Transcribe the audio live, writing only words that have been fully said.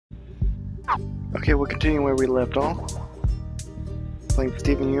Okay, we'll continue where we left off. Playing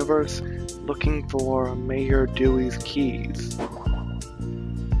Steven Universe, looking for Mayor Dewey's keys.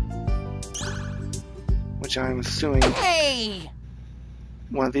 Which I'm assuming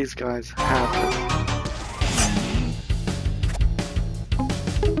one of these guys have them.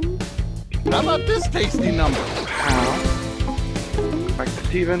 How about this tasty number? How? Back to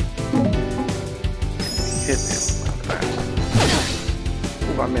Steven. Hit it.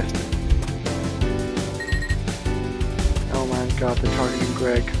 Oh, I missed it. Oh my god, they're targeting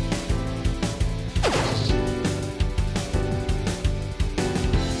Greg.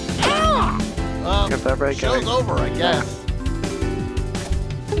 Get that right, show's over, I guess.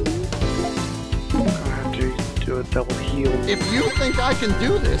 I'm gonna have to do a double heal. If you think I can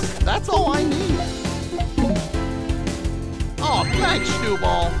do this, that's all I need. Oh, thanks,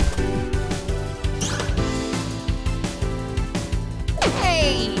 Stewball.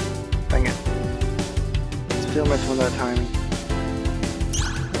 Hey! Dang it. Still missed with that timing.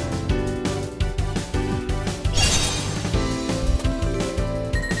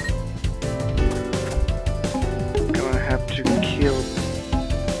 Gonna have to kill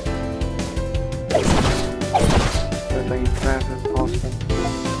that thing as fast as possible.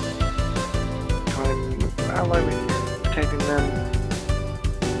 Trying to ally with protecting them.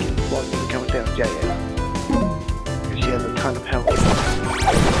 Blocking coming down. Yeah. Because she has a ton of health.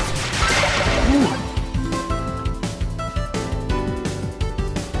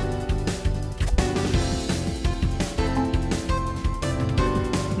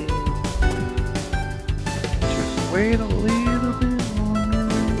 Wait a little bit longer.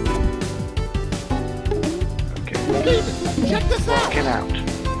 Okay. Steven, check this out. Walking out.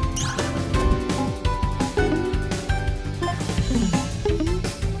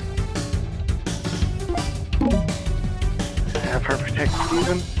 Have her protect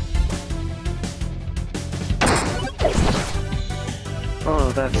Steven.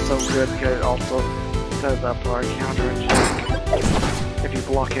 Oh, that's so good because it also sets up our counter attack. If you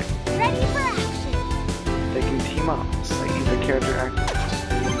block it. Ready for action. They can team up, so either character acts.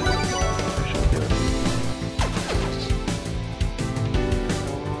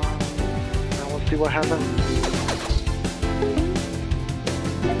 Now let's see what happens.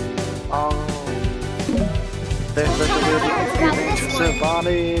 Oh, their special ability is giving to their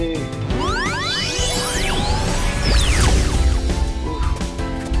body. Oof.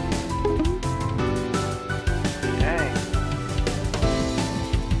 Dang.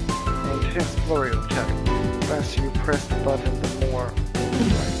 Intense flurry of attack. The faster you press the button, the more.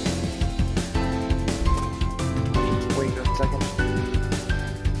 Just wait a second.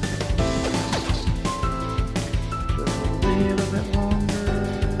 Just a little bit longer.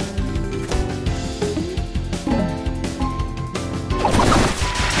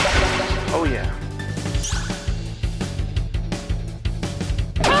 Oh yeah.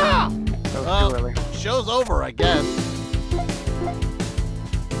 Ah! That was too early. Show's over, I guess.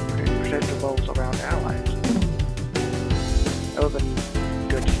 Okay, protect the bolts around allies. That would have been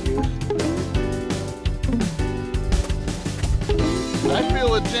good to use. I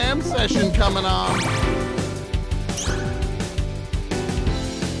feel a jam session coming on.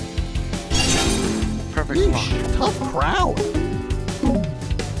 Perfect Yeesh, block. tough crowd.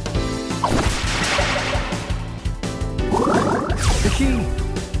 The key!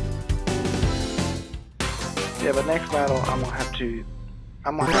 Yeah, but next battle I'm gonna have to kill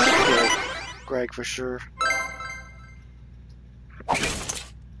Greg for sure.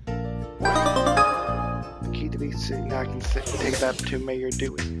 Key to be sitting. Now I can take that to Mayor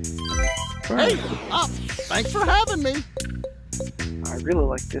Dewey. Hey, up. Thanks for having me. I really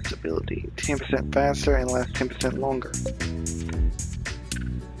like this ability. 10% faster and lasts 10% longer.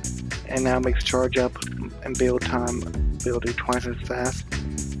 And now makes charge up and build time ability twice as fast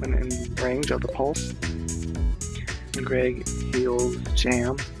when in range of the pulse. And Greg heals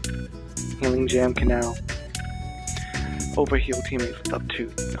Jam. Healing Jam can now overheal teammates up to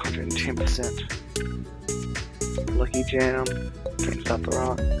 110%. Lucky Jam can stop the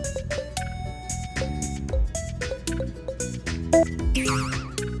rock.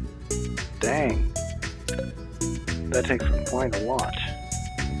 Dang. That takes quite a lot.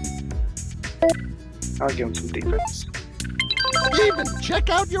 I'll give him some defense. Steven, check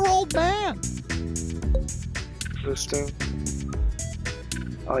out your old man. Sister.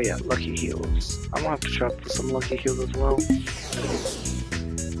 Oh yeah, lucky heals. I'm gonna have to try for some lucky heals as well. At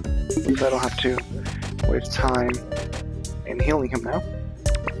least I don't have to waste time in healing him now.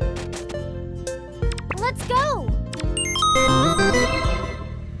 Let's go!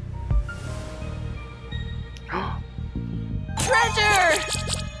 Treasure!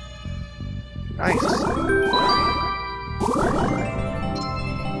 Nice.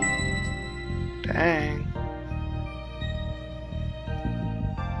 Dang.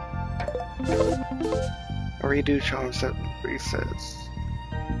 A redo charm set resets.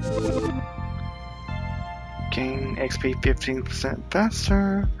 Gain XP 15%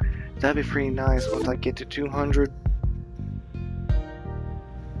 faster. That'd be pretty nice once I get to 200.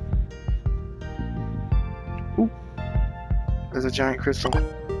 Ooh. There's a giant crystal.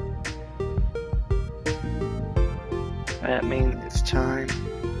 That means it's time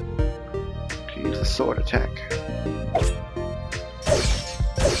to use a sword attack.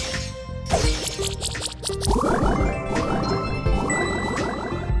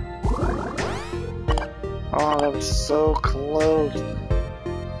 Oh, that was so close.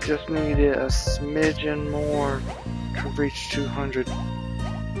 Just needed a smidgen more to reach 200.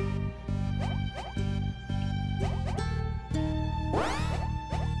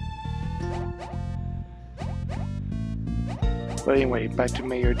 But anyway, back to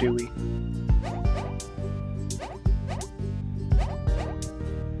Mayor Dewey.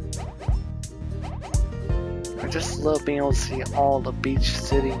 I just love being able to see all the beach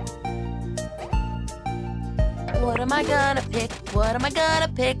city. What am I gonna pick? What am I gonna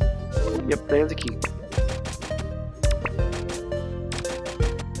pick? Yep, there's the key.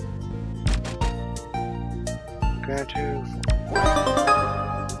 Gratitude.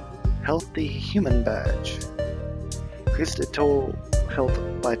 Healthy human badge. Increase the total health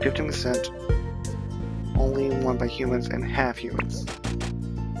by 15%. Only won by humans and half humans.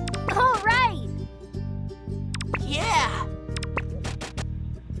 All right. Yeah.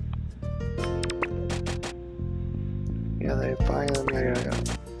 Yeah, they find them. Yeah.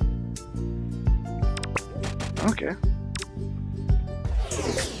 Okay.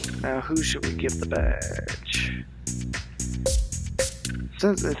 Now, who should we give the badge?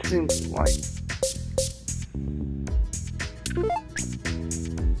 Since it seems like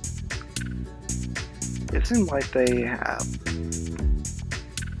they have.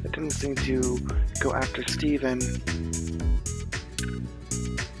 It didn't seem to go after Steven.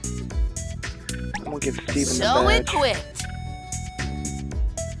 I'm gonna give Steven the badge. So equipped.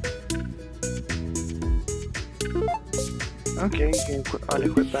 Okay, you can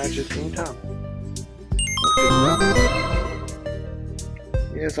unequip badges anytime.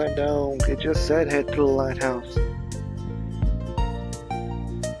 Yes, I know. It just said head to the lighthouse.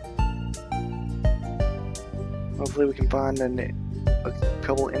 Hopefully we can find a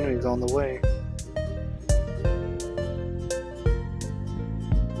couple enemies on the way.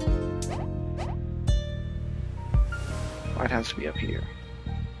 Might have to be up here.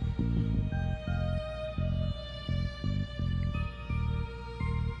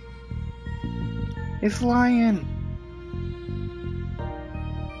 It's lying!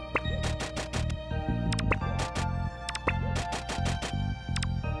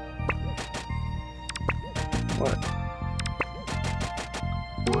 What?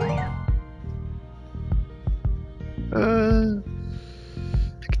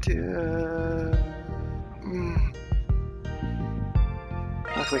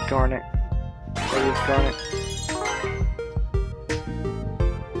 Looks like garnet. What is garnet?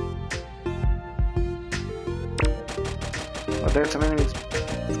 Oh, there's some enemies.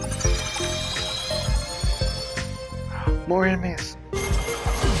 More enemies.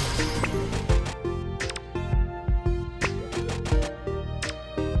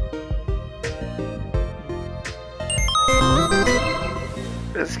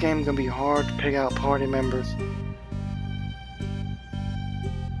 This game's gonna be hard to pick out party members.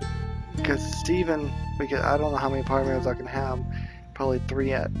 Because Steven, I don't know how many party members I can have. Probably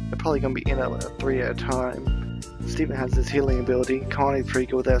probably gonna be in at 3 at a time. Steven has this healing ability. Connie's pretty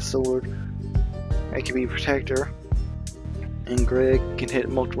good with that sword. It can be a protector. And Greg can hit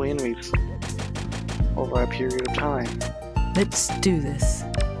multiple enemies over a period of time. Let's do this.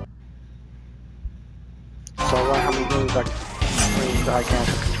 So I wonder how many enemies I can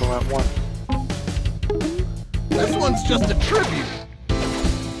control at once. This one's just a tribute.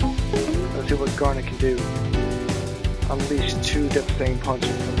 Let's see what Garnet can do. Unleash 2 devastating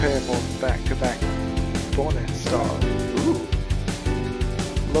punches. Prepare for back-to-back bonus stars. Ooh.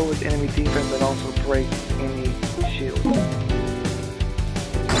 Lowers enemy defense and also breaks any shield.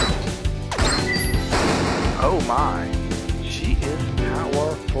 Oh my. She is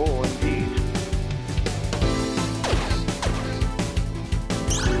powerful indeed.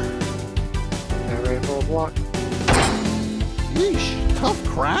 Now ready for a block? Yeesh, tough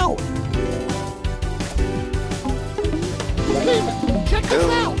crowd. Hey, check this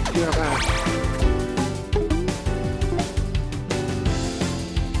out. You're back.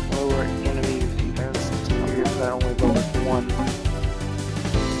 Lower enemies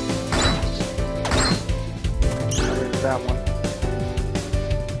that one.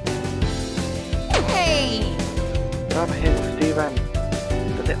 Hey! Stop hitting Steven.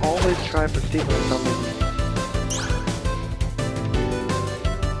 But they always try for Steven or something.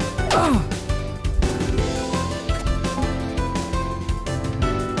 Oh!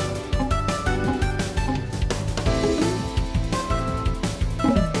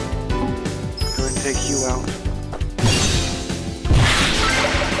 Go and take you out.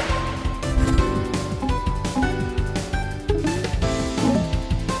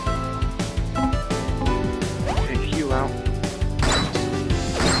 Take you out.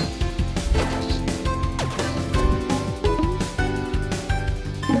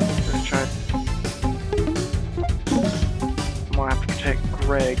 Let's try. I'm gonna have to protect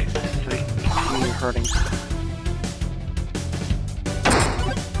Greg so he can continue hurting.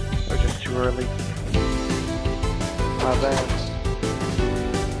 Or just too early. My bad.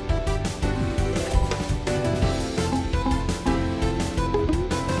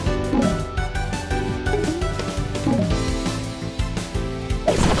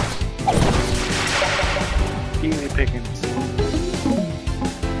 Easy pickings.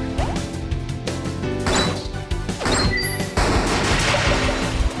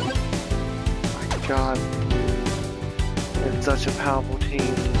 My God. It's such a powerful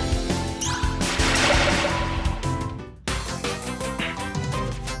team.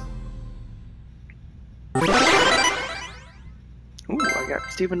 Ooh, I got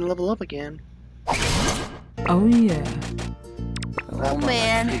Steven to level up again. Oh yeah. Oh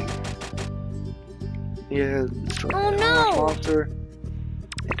man. Yeah, Oh, no. monster.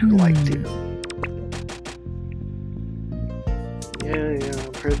 It took like Steven. Yeah,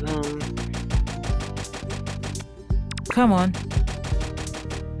 prism. Come on.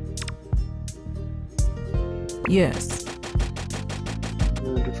 Yes.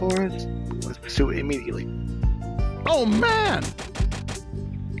 Move to forest. Let's pursue it immediately. Oh man!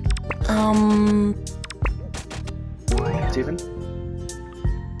 Steven?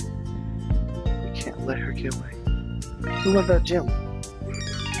 We can't let her get away. Who left that gem?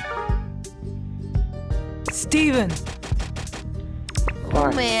 Steven! Oh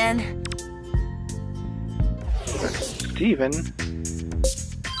Fine. man. Steven?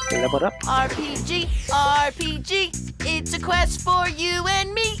 You leveled up? RPG, RPG. It's a quest for you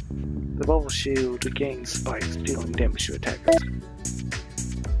and me. The bubble shield gains spikes, dealing damage to attackers.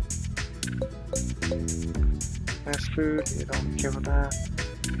 Fast food, you don't care about that.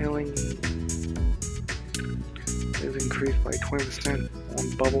 Healing is increased by 20% on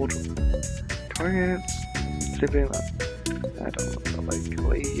bubbled targets. Sipping, I don't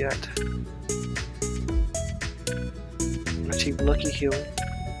like yet. Achieve Lucky Heal.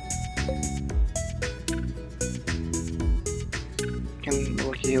 Can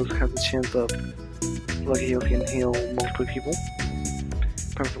Lucky Heals have the chance of Lucky Heals can heal multiple people?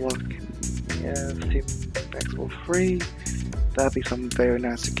 Perfect luck. Yeah, Steven Maxwell free. That'd be something very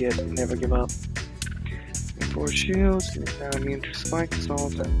nice to get. Never give up. And 4 shields. Now immune to spike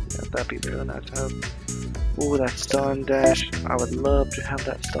assaults. That'd be really nice to have. Ooh, that stun dash. I would love to have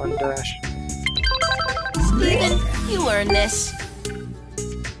that stun dash. Steven, you earned this.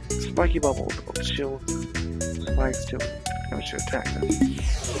 Spiky bubble. Shield. Spikes to damage to attackers.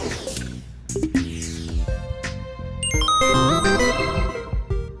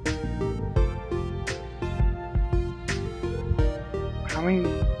 I mean,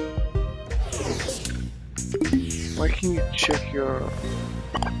 why can you check your...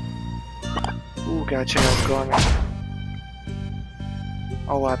 Ooh, gotta check out garnet.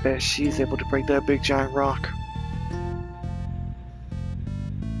 Oh, I bet she's able to break that big giant rock.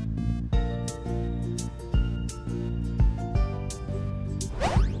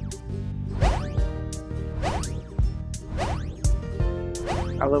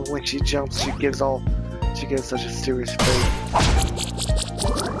 I love when she jumps, she gives such a serious face.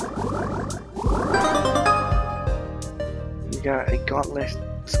 You got a gauntlet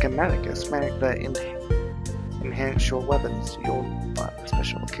schematic, a schematic that enhance your weapons. You'll find a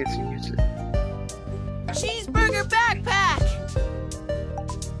special in case you use it. Cheeseburger backpack.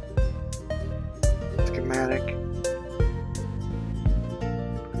 Schematic.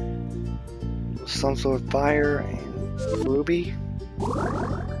 Some sort of fire and ruby.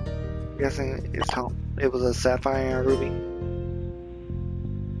 I'm guessing it was a sapphire and a ruby.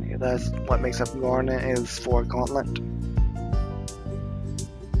 Yeah, that's what makes up garnet is for a gauntlet.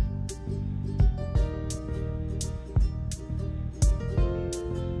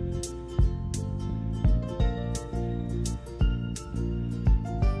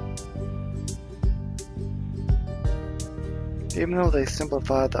 Even though they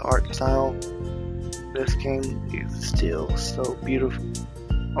simplified the art style, this game is still so beautiful.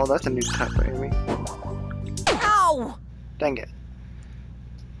 Oh, that's a new type of enemy. Ow! Dang it.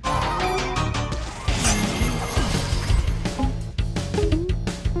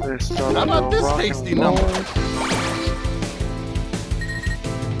 Let's start How about with this rock and tasty roll. number?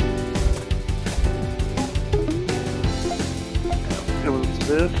 It was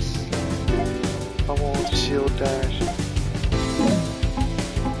this. Bubble, shield dash.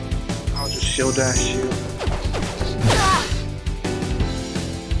 I'll just shield dash you.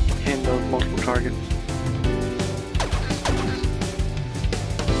 Hitting those multiple targets.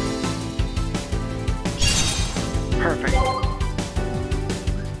 Perfect.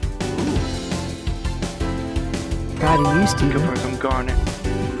 Proud of you, Go Steven. for some garnet.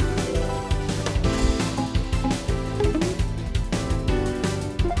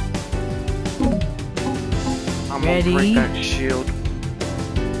 I'm gonna Ready? break that shield.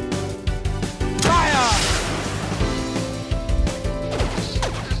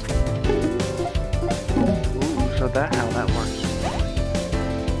 Ooh, so that how that works.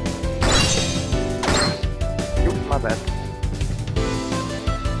 Oop, my bad.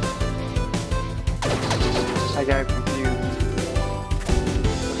 I got confused.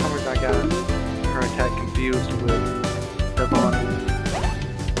 For some reason I got her attack confused with Devon.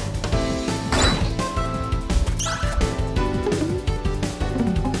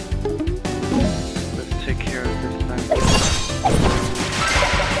 Let's take care of this thing.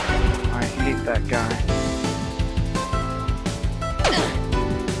 I hate that guy.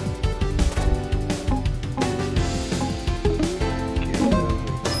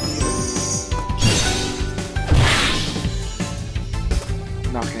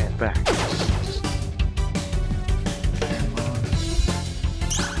 Knocking it back.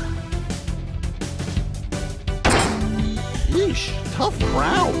 Yeesh, tough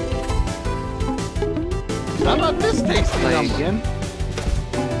crowd. How about this tasty Play number? again.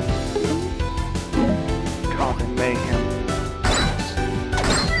 Causing mayhem.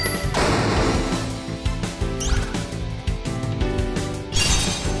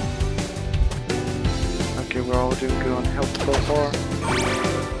 Okay, we're all doing good on health so far.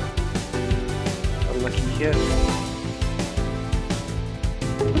 A lucky hit.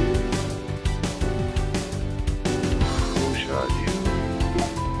 Who shot you?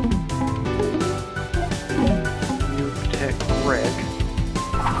 You protect Greg.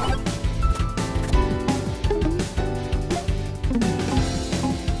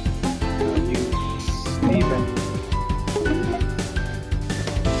 I'll use Steven.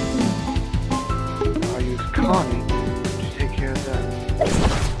 I'll use Connie to take care of that.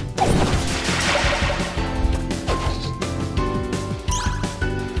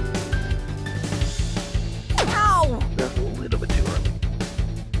 Ow! That's a little bit too early.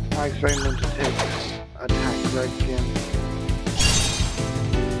 I expect them to take attack Greg again.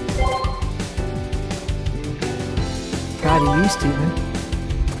 Proud of you, Steven.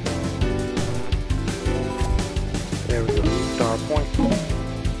 There we go. Star point.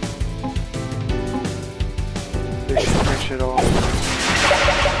 This should finish it off.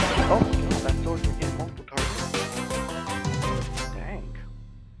 Oh, God, that sword can hit multiple targets. Dang.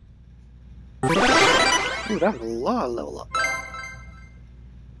 Ooh, that was a lot of level up.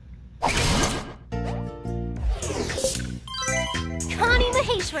 Connie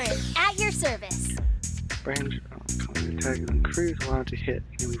Maheshwaran, at your service. Range attack is increased, allowed to hit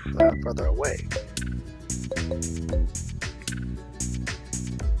enemy further away.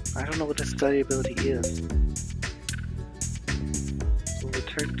 I don't know what the study ability is.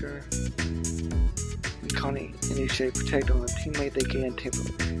 Protector. When Connie initiate protect on a teammate, they gain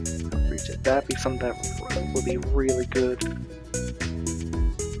temporary reach it. That'd be something that would be really good.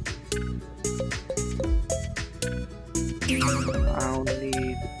 I'll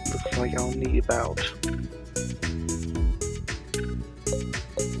need, looks like I'll need about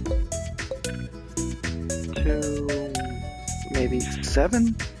 2, maybe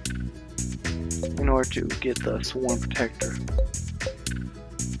 7 in order to get the Swarm Protector.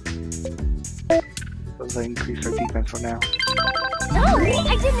 Does that increase our defense for now? Oh,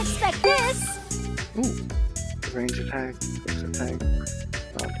 I didn't expect this. Ooh, range attack, fixed attack,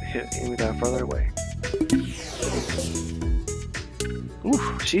 to hit enemy that further away.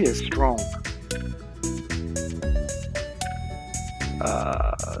 Ooh, she is strong.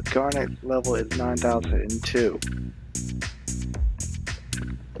 Garnet level is 9,002.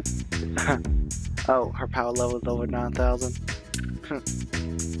 Oh, her power level is over 9,000.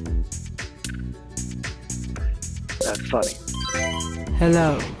 That's funny.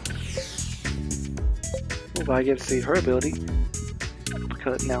 Hello. Ooh, but I get to see her ability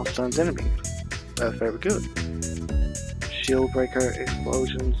because it now stuns enemies. That's very good. Shield breaker,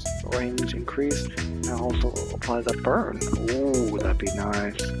 explosions, range increase, and also applies a burn. Ooh, that'd be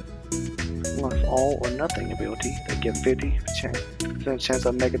nice. Unlocks all or nothing ability that give 50% chance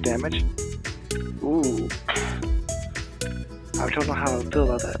of mega damage. Ooh. I don't know how I feel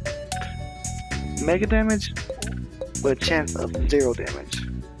about that. Mega damage with a chance of 0 damage.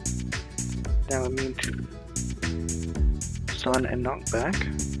 That would mean to stun and knock back.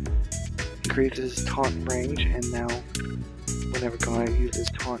 Increases taunt range, and now whenever Garnet uses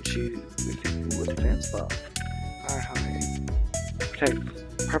taunt, she receives a defense buff. Alright. Protect.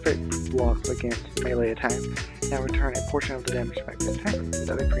 Perfect blocks against melee attacks. Now return a portion of the damage back to the attacker.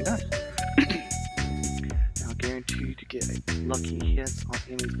 That'd be pretty nice. Now guaranteed to get lucky hits on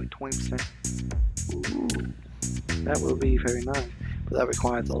enemies with 20%. Ooh. That would be very nice, but that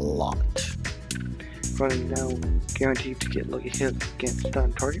requires a lot. Running now guaranteed to get lucky hits against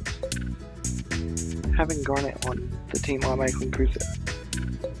stun targets. Having Garnet on the team automatically increases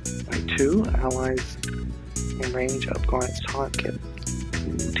by 2 allies in range of Garnet's taunt get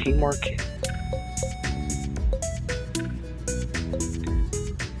teamwork.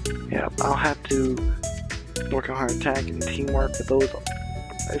 Yeah, I'll have to work on her attack and teamwork with those.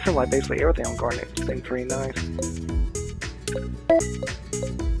 I feel like basically everything on Garnet seems pretty nice.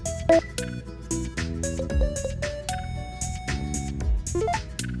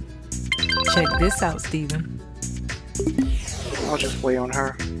 Check this out, Steven. I'll just wait on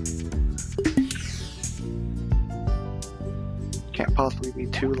her. Can't possibly be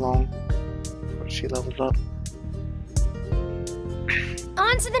too long before she levels up.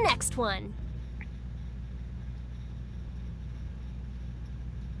 On to the next one.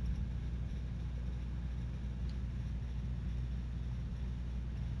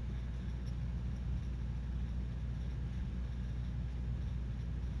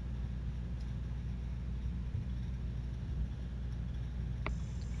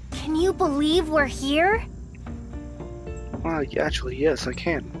 Can you believe we're here? Actually, yes, I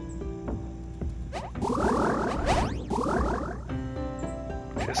can.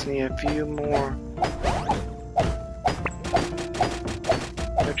 Just need a few more.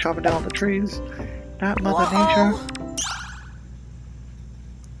 They're chopping down the trees. Not Mother Nature.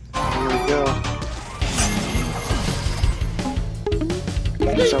 Here we go.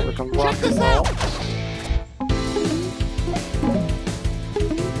 Finish up with some rock and roll.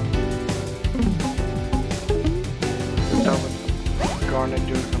 Garnet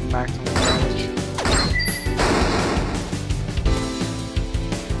doing some maximum damage.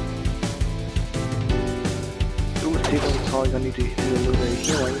 Ooh, Steven's probably gonna need to do a little bit of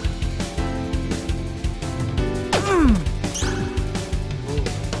healing.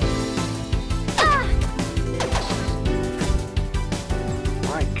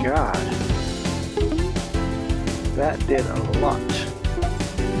 My god. That did a lot.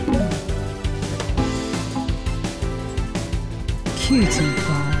 Cutie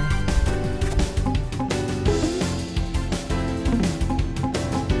pie.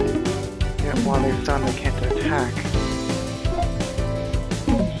 Yeah, while they're stunned, they can't attack.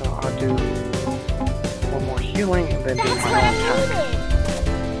 So I'll do one more healing and then do That's my what own I attack. needed!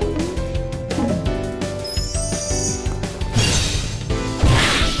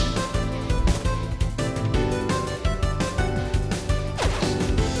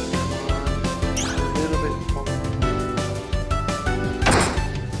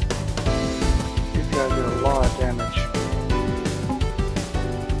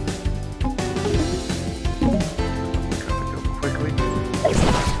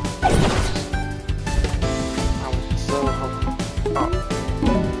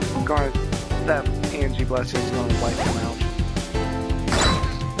 That energy blast is going to wipe him out.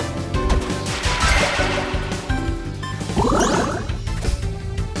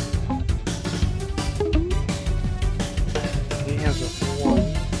 He has a 1,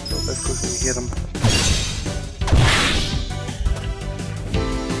 so let's quickly hit him.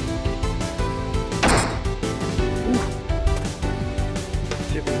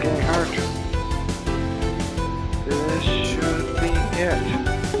 See if he's getting hurt. This should be it.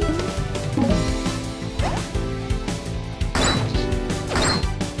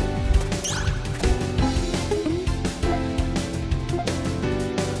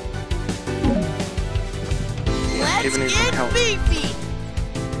 Let's get beefy!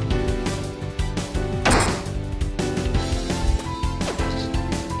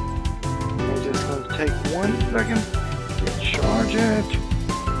 I'm just going to take 1 second to charge it.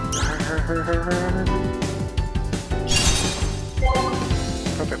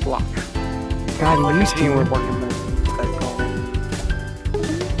 Perfect block. Gotta use Continue Steven. working that goal.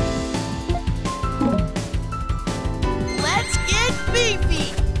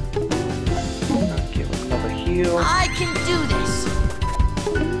 heal. I can do this.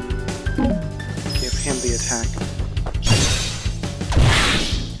 Give him the attack.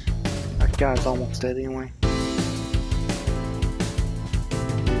 That guy's almost dead anyway.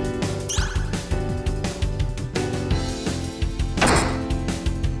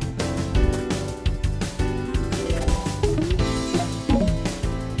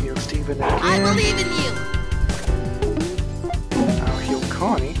 Heal Steven again. I believe in you. I'll heal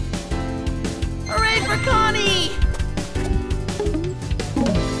Connie. Hooray for Connie!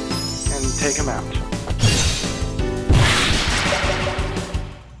 And take him out.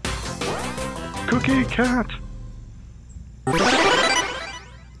 Cookie cat!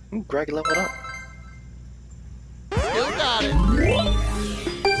 Ooh, Greg leveled up. Still got it.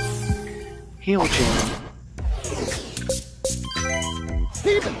 Heal Jam.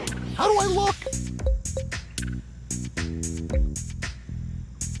 Steven, how do I look?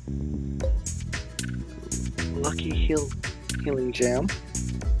 Lucky healing jam.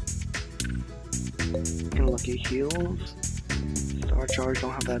 And Lucky heals. Star Charge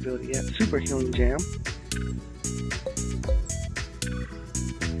don't have that ability yet. Super healing jam.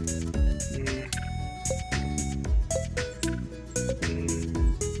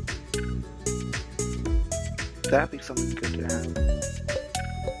 That'd be something good to have.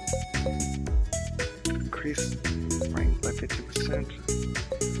 Increase range by 50%.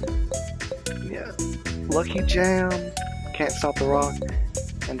 Yeah. Lucky Jam, Can't Stop the Rock,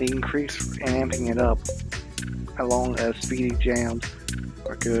 and the increase and amping it up, along as Speedy Jams,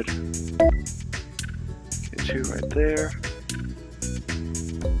 are good. Get 2 right there.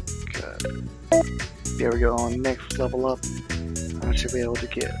 Good. There we go, on next level up, I should be able to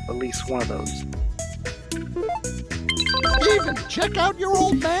get at least one of those. Steven, check out your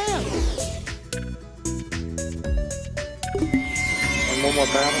old man. And one more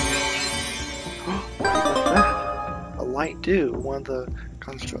battle. What's that? A light dew. One of the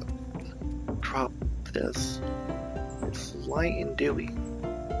constructs drop this. It's light and dewy.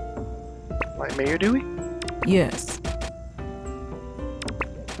 Like Mayor Dewey? Yes.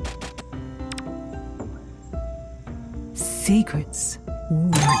 Secrets.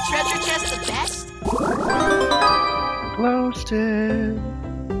 Ooh. Treasure chest the best? Glow stick.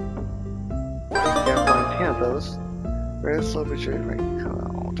 Gotta find 10 of those. Very slow retrieve rate at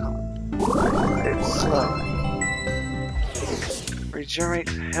all times. It's slow.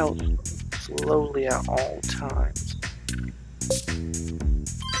 Regenerates health slowly at all times.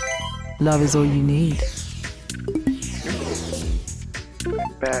 Love is all you need.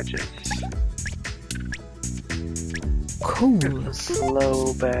 Badges. Cool. A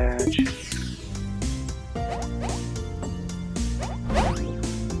slow badge.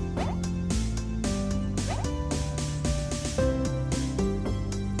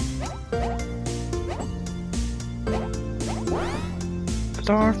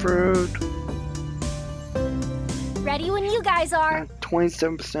 Starfruit. Ready when you guys are.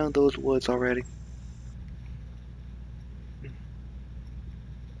 27% of those woods already.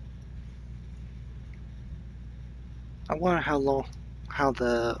 I wonder how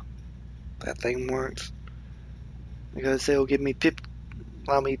that thing works, because it'll give me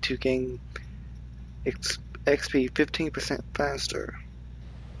allow me to gain XP 15% faster.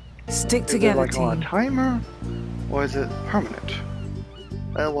 Stick Is it together, like on team. a timer, or is it permanent?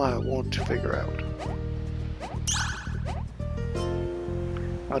 That's what I want to figure out.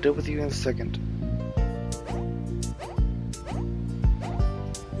 I'll deal with you in a second.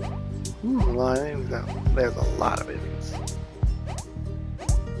 Ooh, a lot of enemies out. There's a lot of enemies.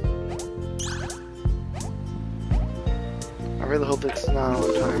 I really hope it's not on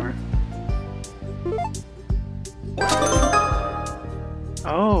a timer.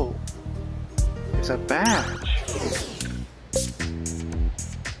 Oh, it's a badge.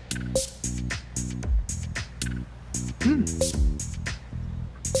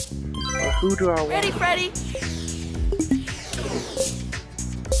 But who do I want? Ready, Freddy?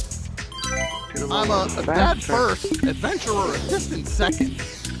 I'm a dad first, adventurer a distant second.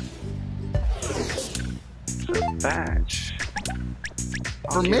 It's a badge.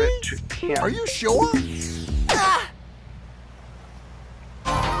 I'll For give me? it to him. Are you sure? Ah!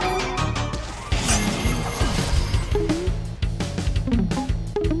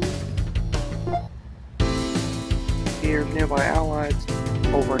 Here, nearby allies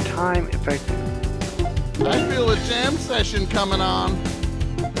over time effective. I feel a jam session coming on.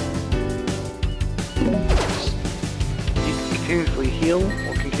 You can continuously heal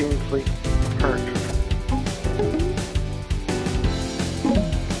or continuously hurt.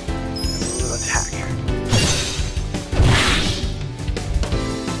 Attack.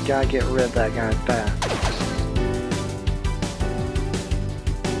 Gotta get rid of that guy fast.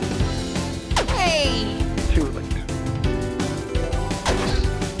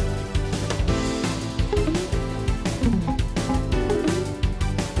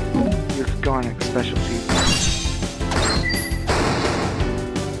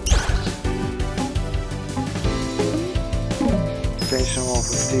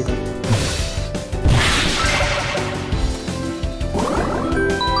 Steven.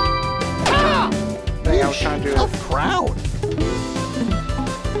 Dang, I was trying to do Tough crowd.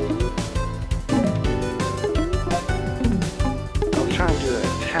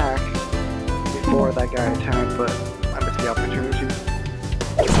 attack before that guy attacked, but I missed the opportunity.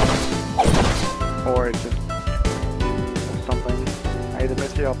 Or it just something. I either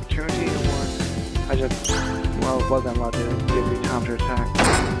missed the opportunity or I just, well, wasn't allowed to give me time to attack.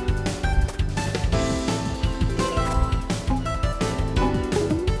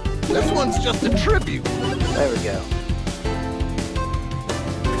 This one's just a tribute. There we go.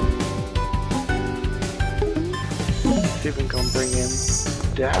 See if we can bring him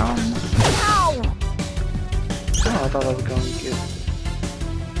down. Ow! Oh, I thought I was going to get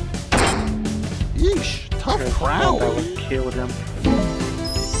Yeesh, tough that crowd. would kill him.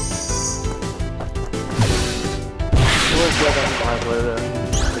 It was good that I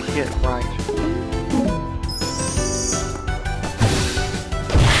would hit right.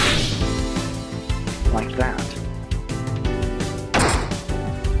 Like that.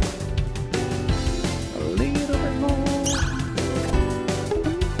 A little bit more.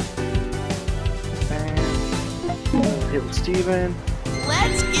 And hit with Steven.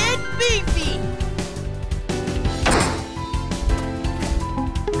 Let's get beefy!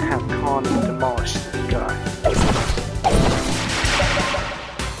 Have Connie demolish this guy.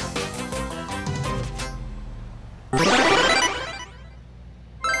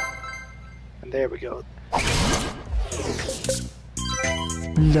 And there we go.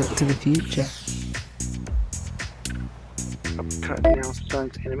 Look to the future. Uppercut now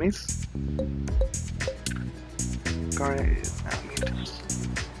stuns enemies. Garnet,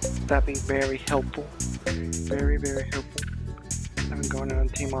 that'd be very helpful. Very, very helpful. Having Garnet on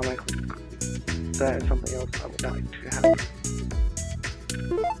team automatically. That is something else I would like to have.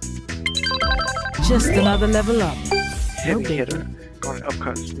 Just another level up. Heavy Okay. hitter. Garnet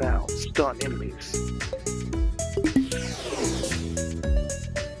upcuts now. Stun enemies.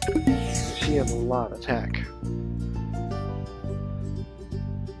 She has a lot of attack.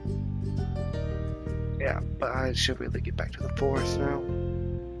 Yeah, but I should really get back to the forest now.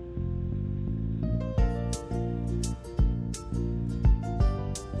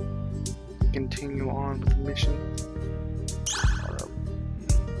 Continue on with the mission.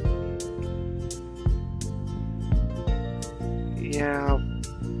 Yeah,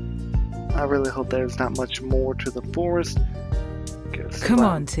 I really hope there's not much more to the forest. Come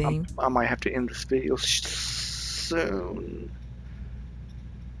on, team. I might have to end this video soon.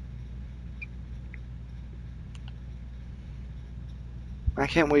 I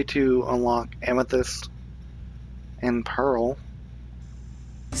can't wait to unlock Amethyst and Pearl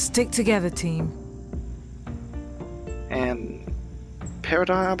Stick together, team. and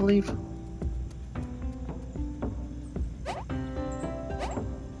Paradise, I believe.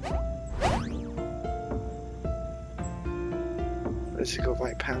 Let's just go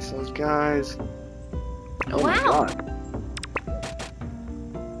right past those guys. Oh my Wow. god.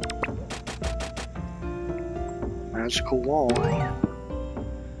 Magical wall.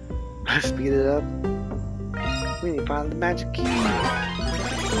 Let's speed it up. We need to find the magic key.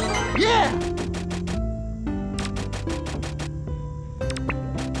 Yeah!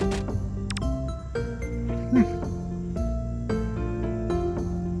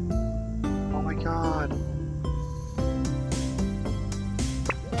 Oh my god.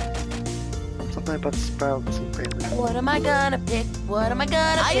 Something about the sprouts and family. What am I gonna pick? What am I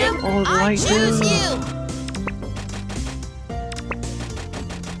gonna pick? Oh, I right choose there. you!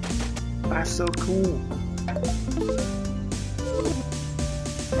 That's so cool.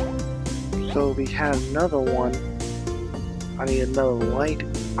 So we had another one. I need another light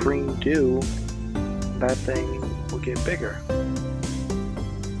green dew. That thing will get bigger.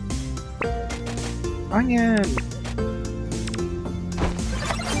 Onion!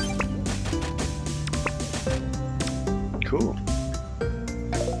 Cool.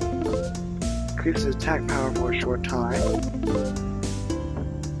 Increases attack power for a short time.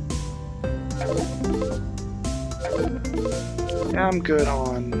 Yeah, I'm good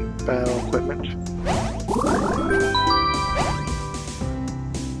on battle equipment.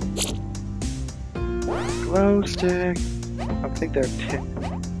 Glow stick. I think there are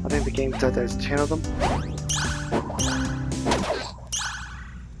 10. I think the game said there's 10 of them.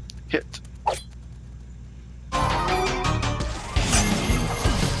 Hit.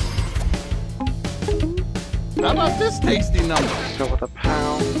 How about this tasty number? Go with a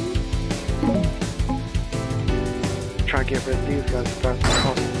pound. Try to get rid of these guys as fast as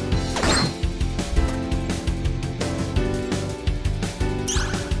possible.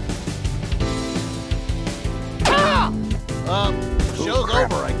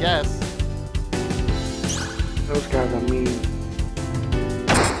 kinda mean.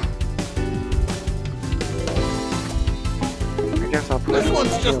 I guess I'll put This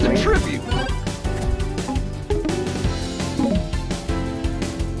one's just a healing. tribute.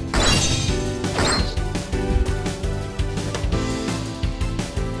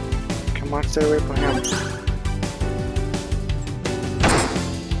 Come on, stay away from him.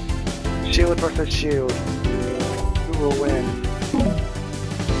 Shield versus shield. Who will win?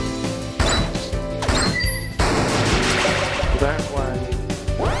 That's why I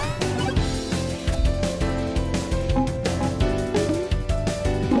need.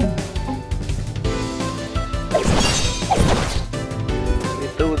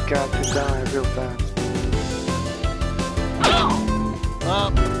 Need those guys to die real fast.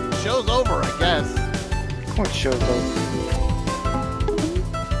 Show's over, I guess. What shows up?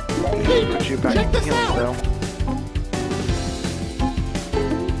 Hey, Put you back check in this healing out. though.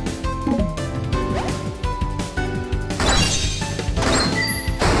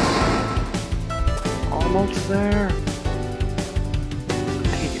 Almost there.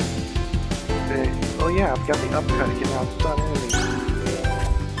 Dang it. Okay. Oh yeah, I've got the upcut. You can now stun enemies.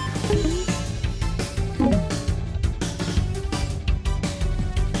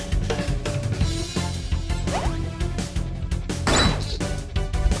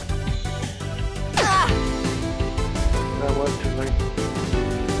 That was too late.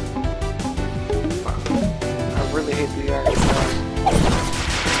 I really hate the action sound.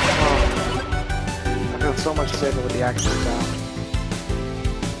 Oh, I feel so much safer with the action sound.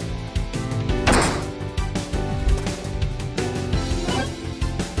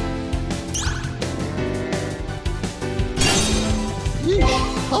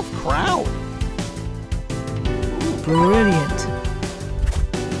 Yeesh, tough crowd. Brilliant.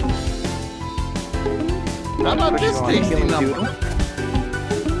 How about Put you this on tasty healing number? doodle.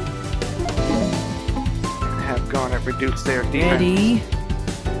 Have garnet reduce their defense. Ready?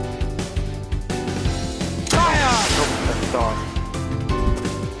 Oh, the star.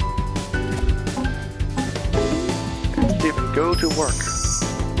 Steven, go to work.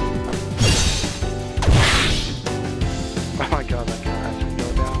 Oh my god, that guy actually go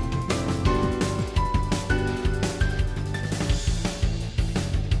down.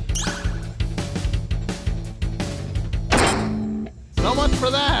 So much for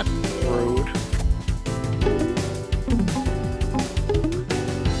that. Rude.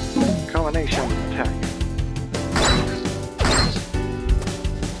 Combination attack.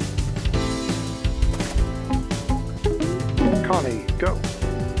 Connie, go.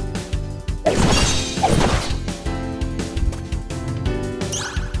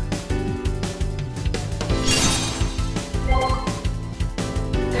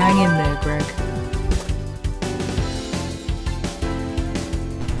 Hang in there, Greg.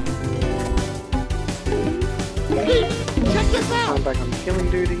 Hey, check this out. I'm back on killing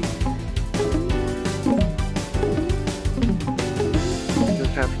duty.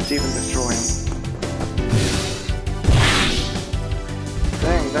 Just have Steven destroy him.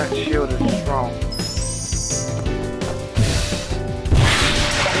 Dang, that shield is strong.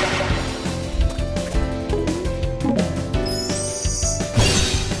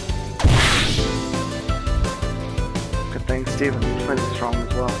 Good thing Steven is plenty strong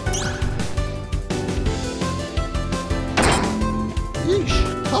as well.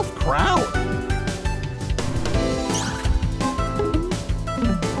 Yeesh, tough crowd.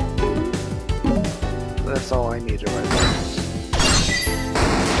 That's all I needed right there.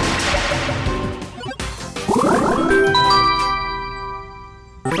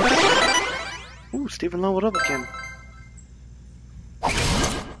 Ooh, Steven leveled up again.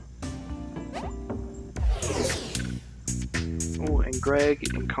 Ooh, and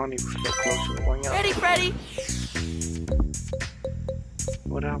Greg and Connie were so close to going up. Ready, Freddy?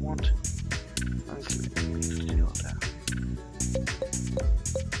 What I want? Steal that.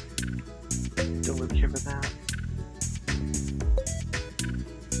 Don't really care for that.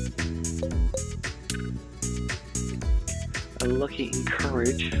 A lucky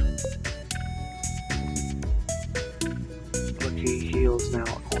encourage. Lucky heals now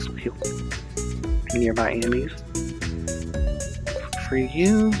also heal nearby enemies. Free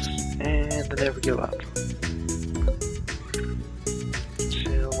use and never give up.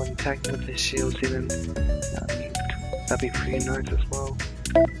 Chill when attacking with this shield, even that'd be pretty nice as well.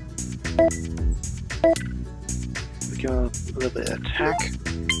 We got a little bit of attack.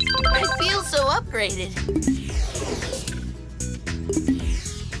 I feel so upgraded.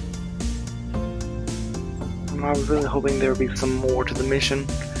 I was really hoping there would be some more to the mission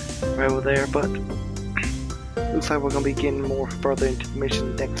right over there, but looks like we're going to be getting more further into the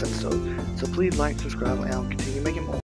mission next episode. So please like, subscribe, and I'll continue making more.